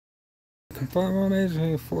Confirm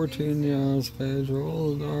age 14 years, page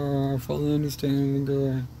old, or fully understanding and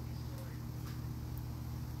agree.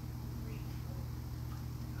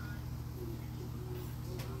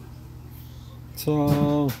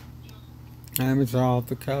 So, I'm off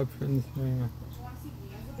the captions.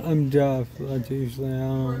 I'm deaf, that's usually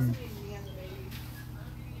already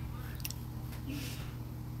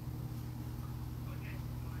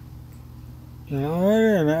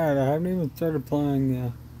an ad, I haven't even started playing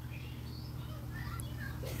yet.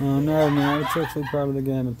 No, it's actually part of the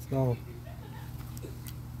game itself.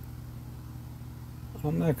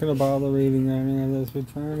 I'm not gonna bother reading any of this, we're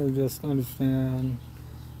trying to just understand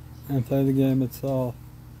and play the game itself.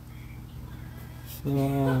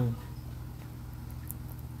 So,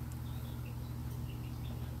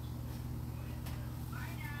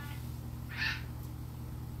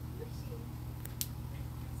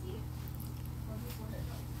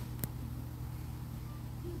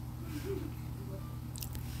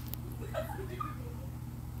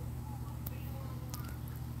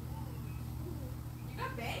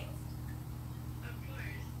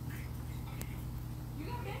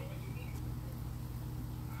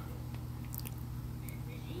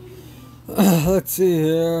 let's see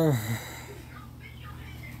here.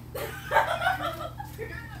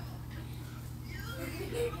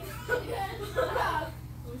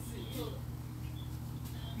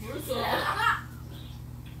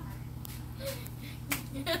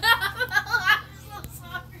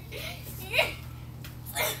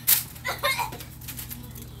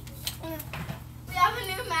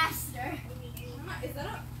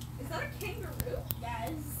 Is that a kangaroo?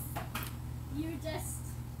 Yes. You just...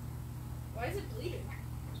 Why is it bleeding?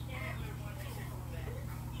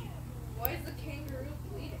 Why is the kangaroo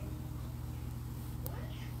bleeding?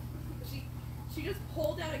 She just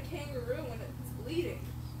pulled out a kangaroo when it's bleeding.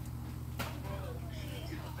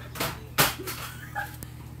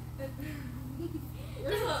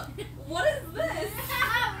 What is this?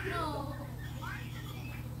 I don't know.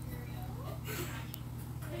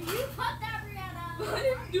 You put that, Brianna. What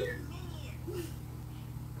did you do?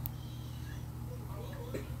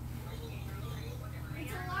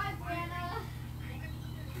 It's alive, Brianna. I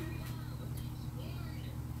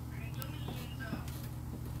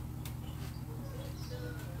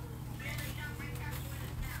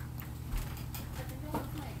think I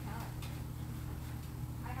lost my account.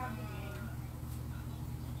 I have the game.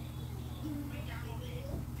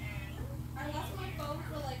 I lost my phone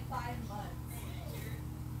for like 5 months.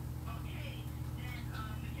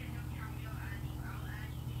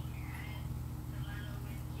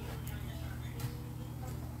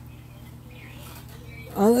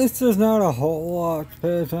 At least there's not a whole lot to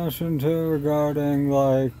pay attention to regarding,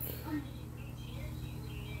 like,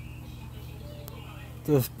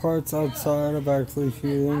 the parts outside of actually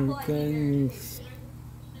shooting things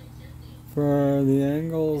for the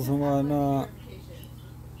angles and whatnot.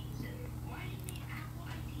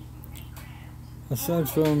 Aside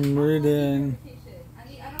from reading,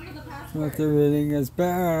 what the reading is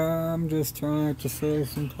bad, I'm just trying to save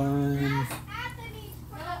some time.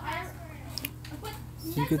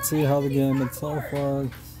 You can see how the game itself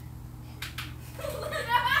works.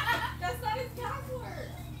 That's not his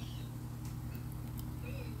password.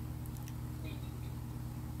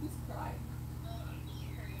 Who's crying?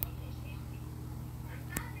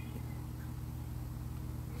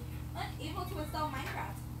 Unable to install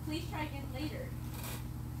Minecraft. Please try again later.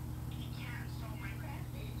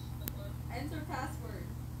 Enter password.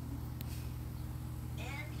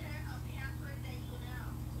 Enter a password that you know.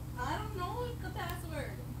 I don't know the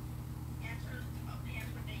password. Enter a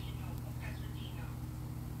password that you know. What password do you know?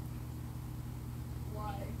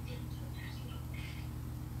 Why?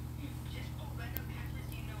 Just open the password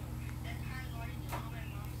you know. That's how I learned to all my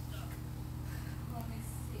mom's stuff. Let me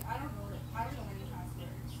see. I don't know any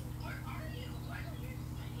passwords. Where are you? I don't hear you.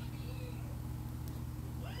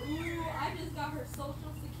 Ooh, I just got her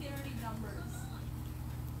social security numbers.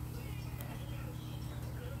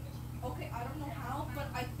 Okay, I don't know how, but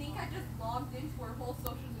I think I just logged into her whole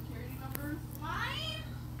social security numbers. Mine?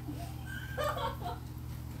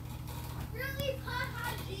 Really put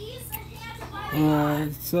on these and had to buy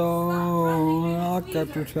Alright, so I'll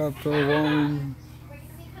get to chapter 1. We're gonna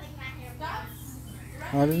be putting that here.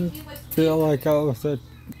 That's I didn't feel like I was at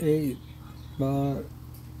 8, but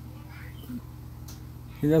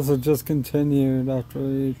I guess it just continued after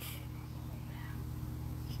each.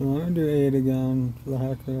 So let me do 8 again for the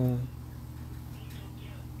heck of it.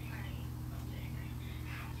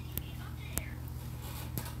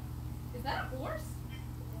 Is that a horse?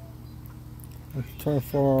 Let's try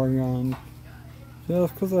 4 again.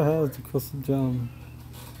 Just because I have the crystal gem.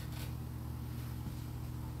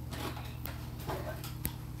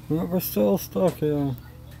 But we're still stuck here. Marcel,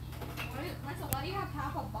 why do you have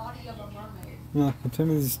half a body of a mermaid? Yeah,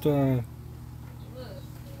 continue the story. Ugh.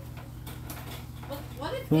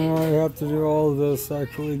 What is Now I it? have to do all of this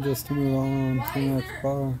actually just to move on Why to the is next there?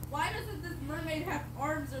 part. Why doesn't this mermaid have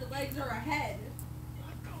arms or legs or a head?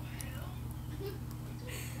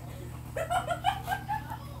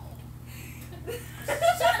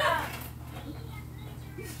 Shut up!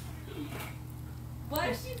 Why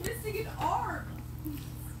is she missing an arm?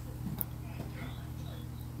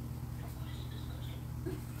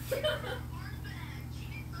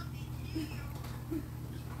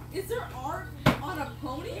 Is there art on a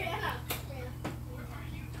pony? Yeah.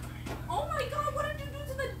 Oh my god, what did you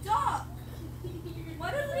do to the duck?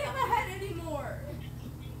 Why doesn't he have a head anymore?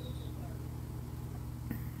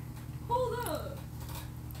 Hold up.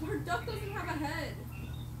 Her duck doesn't have a head.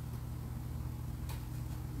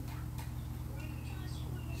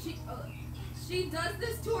 She does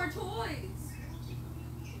this to her toys.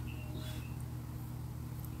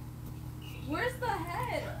 Where's the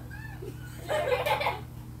head?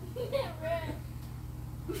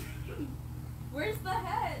 Where's the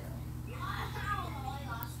head?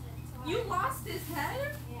 You lost his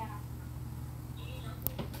head? Yeah.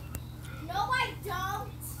 No, I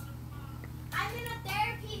don't. I'm in a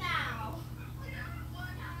therapy now.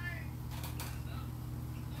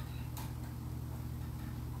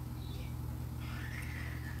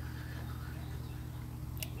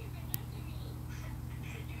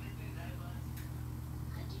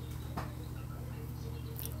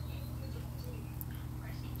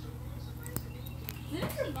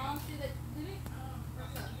 Didn't your mom say that?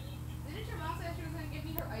 Didn't your mom say she was gonna give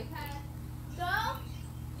me her iPad? No?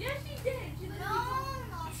 Yes, she did. She No,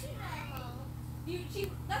 literally she never.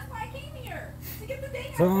 she. That's why I came here to get the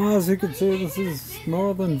data. So as you can see, this is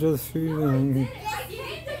more than just feeding. I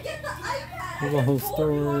came to get the iPad. There's a whole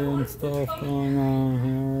story and stuff going on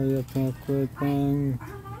here. You have to quit thing.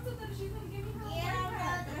 Her mom said that she's gonna give me her Get iPad.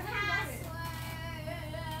 over the and I haven't got it. password.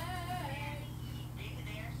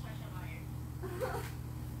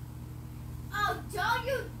 Oh, don't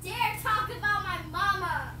you dare talk about my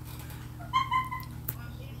mama.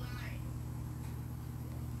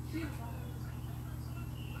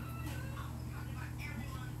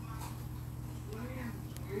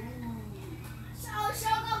 She'll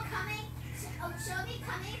go coming. She'll be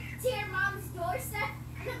coming to your mom's doorstep.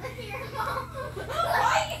 Your mom.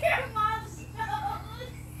 Like your mom's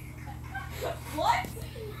nose. What?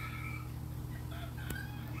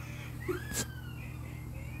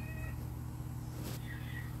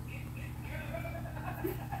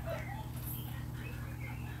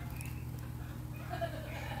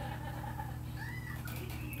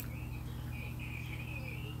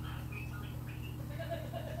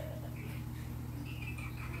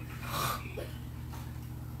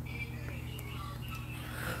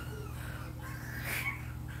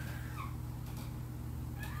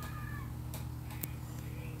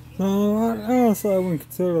 So honestly, I wouldn't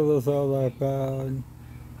consider this all that bad.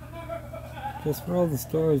 Just for all the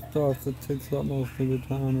story stuff that takes up most of the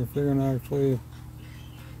time, if you're gonna actually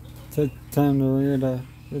take the time to read it,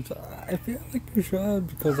 which I feel like you should,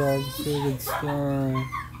 because obviously the story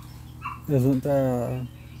isn't bad.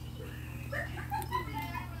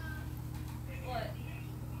 What?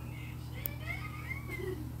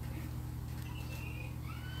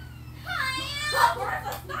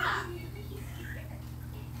 Martha, stop!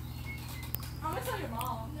 I'm gonna tell your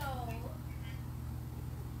mom. No.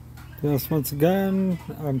 Yes, once again,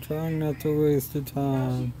 I'm trying not to waste the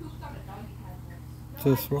time She pooped on a doggy pad.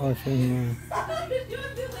 just watching You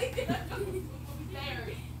would do like that.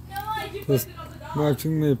 No, I me, just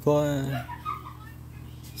watching me play.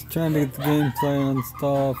 Just trying to get the gameplay and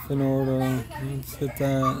stuff in order. Let's get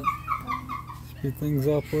that, speed things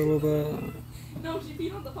up a little bit. No, she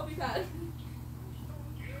peed on the puppy pad.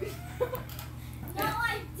 No,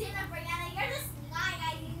 I didn't, Brianna. You're just lying.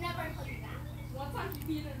 I never put it back. One time she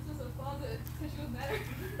peed in her sister's closet because she was mad.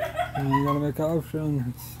 And you gotta make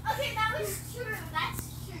options. Okay, that was true. That's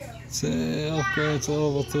true. Say upgrade to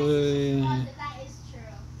level 3. That is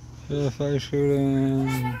true. If I shooting.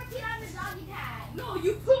 I never peed on the doggy pad. No,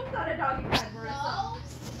 you pooped on a doggy pad, Marissa. No.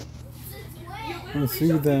 Since when? You I'm literally showed me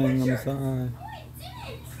soothing, I'm pictures. sorry. No, I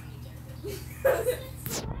didn't.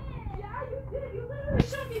 Since when? Yeah, you did. You literally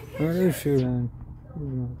showed me pictures. What are you shooting? Are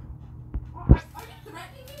you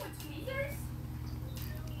threatening me with tweezers?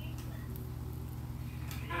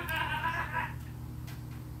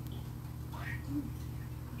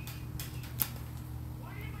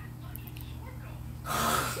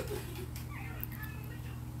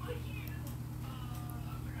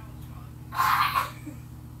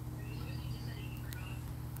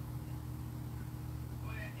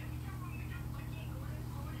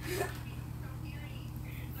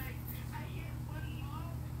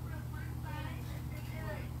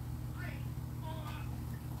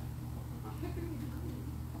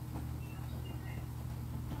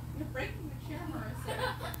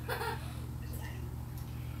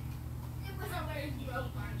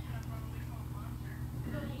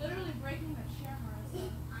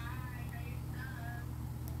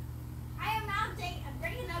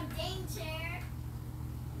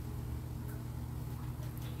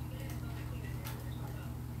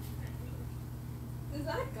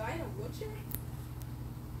 wheelchair?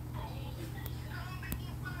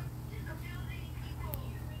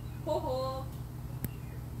 Ho ho.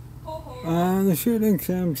 Ho ho. The shooting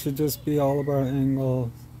sim should just be all about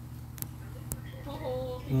angles. Ho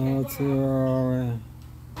ho. Let's see where are we?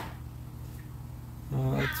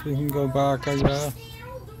 We can go back, I guess.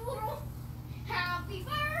 Happy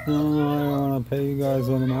birthday. No, I don't want to pay you guys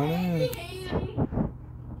any money.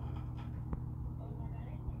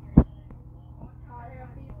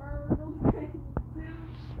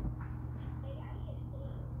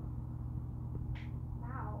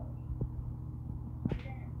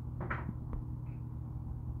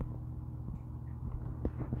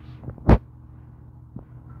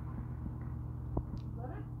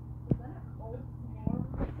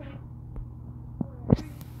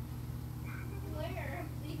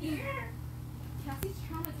 Cassie's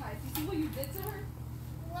traumatized. You see what you did to her?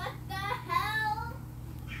 What the hell?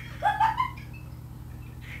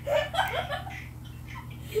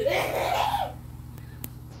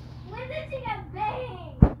 When did she get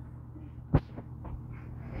banged?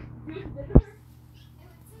 You did to her?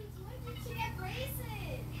 Since when did she get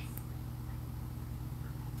braces?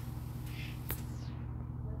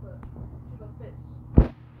 She's a fish.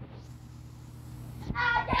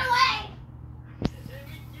 Ah, get away!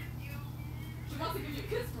 She wants to give you a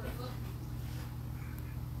kiss first. Look.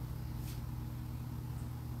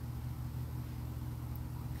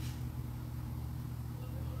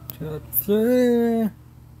 Chapter 3.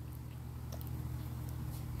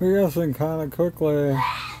 We're guessing kind of quickly.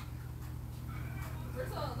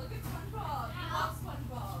 Bertha, look at SpongeBob. He loves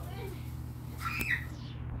SpongeBob.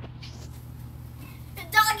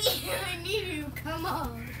 Doggy, I need you. Come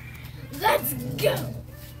on. Let's go.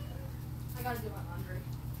 I gotta do my laundry.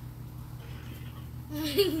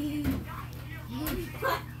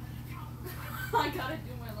 I gotta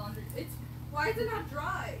do my laundry. Why is it not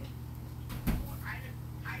dry?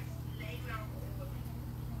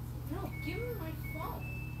 No, give me my phone.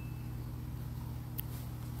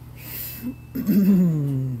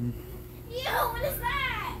 Ew, what is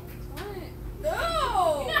that? What? No!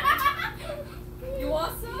 You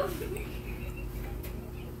want some?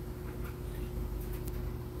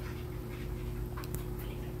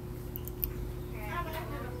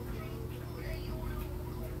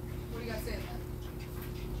 What do you gotta say to that?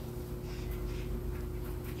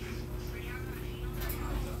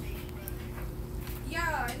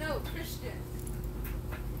 Yeah, I know, Christian.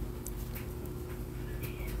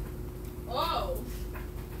 Oh.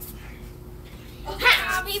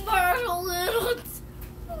 Happy birthday, little.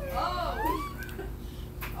 Oh.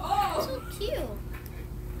 So Oh. cute.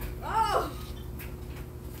 Oh.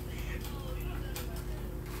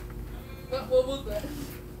 What was that?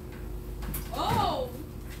 Oh.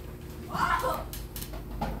 Oh.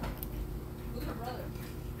 Look at her brother.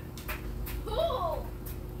 Cool.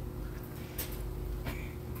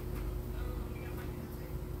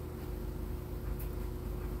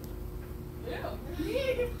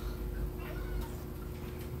 Ew.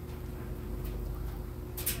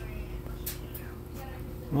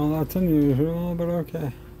 Well, that's unusual, but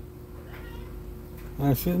okay.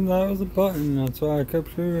 I assumed that was a button, that's why I kept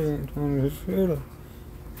shooting it, trying to shoot it.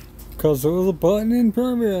 Because there was a button in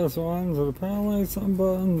previous ones, and apparently some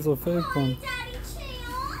buttons are fake ones. Daddy,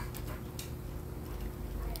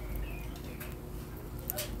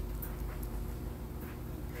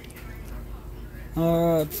 chill.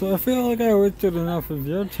 Alright, so I feel like I wasted enough of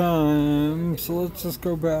your time, so let's just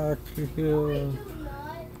go back to here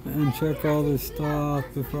and check all this stuff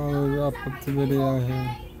before we wrap up the video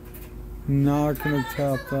here. Not gonna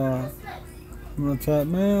tap that. I'm gonna tap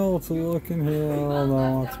mail to look in here. Hold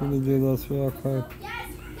on, let's me to do this real quick. Yes,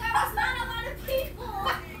 there was not a lot of people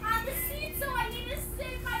on the seat, so I need to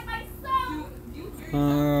sit by myself. You hear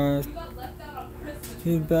Alright, you got left out on Christmas.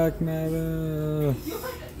 feedback matters. You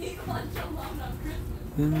had to eat lunch alone on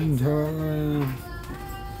Christmas. Inventory.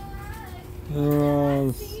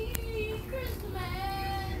 Euros. See Christmas.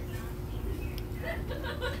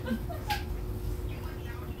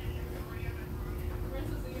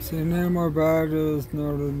 So you need more badges in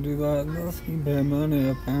order to do that. That's gonna pay money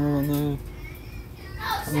apparently.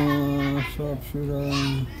 Sharpshooter.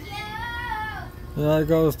 Yeah. Yeah, that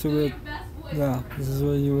goes to it. Best boy. Yeah, this is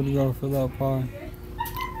where you would go for that part.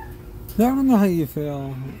 I don't know how you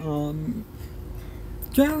feel.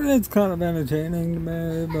 Generally it's kind of entertaining to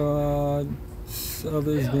me, but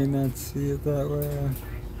others may not see it that way.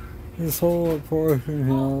 This whole portion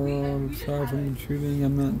here, aside from the shooting,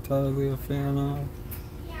 I'm not entirely a fan of.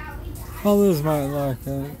 Others might like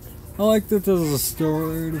it. I like that there's a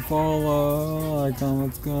story to follow, like on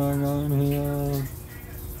what's going on here.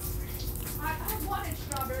 I wanted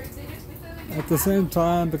strawberries. They just At the same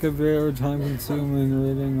time, it could be very time consuming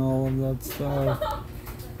reading all of that stuff.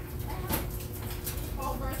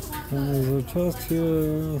 Oh, Bertha wants And there's a chest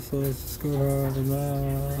here, so let's just go over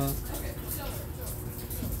that. Okay, show her.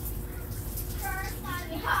 First, I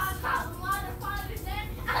have a lot of fathers there.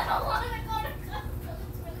 I don't want to go to Costco.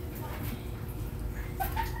 It's really fun.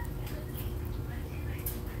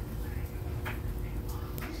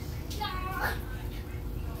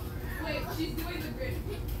 Wait, she's doing the grid.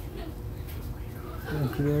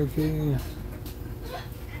 Okay.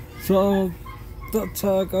 So that's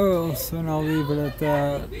how it goes, and I'll leave it at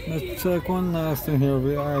that. Let's check one last thing here,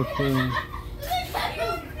 VIP.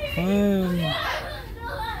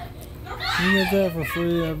 You get that for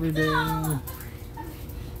free every day.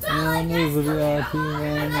 And there's a VIP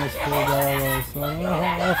one that's $4. So I don't know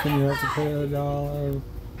how often you have to pay $1.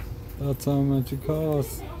 That's how much it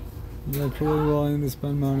costs. You're pretty willing to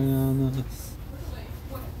spend money on this.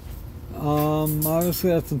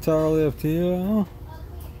 Obviously that's entirely up to you.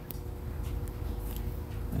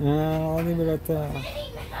 And I'll leave it at that.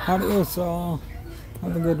 Adios all.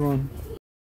 Have a good one.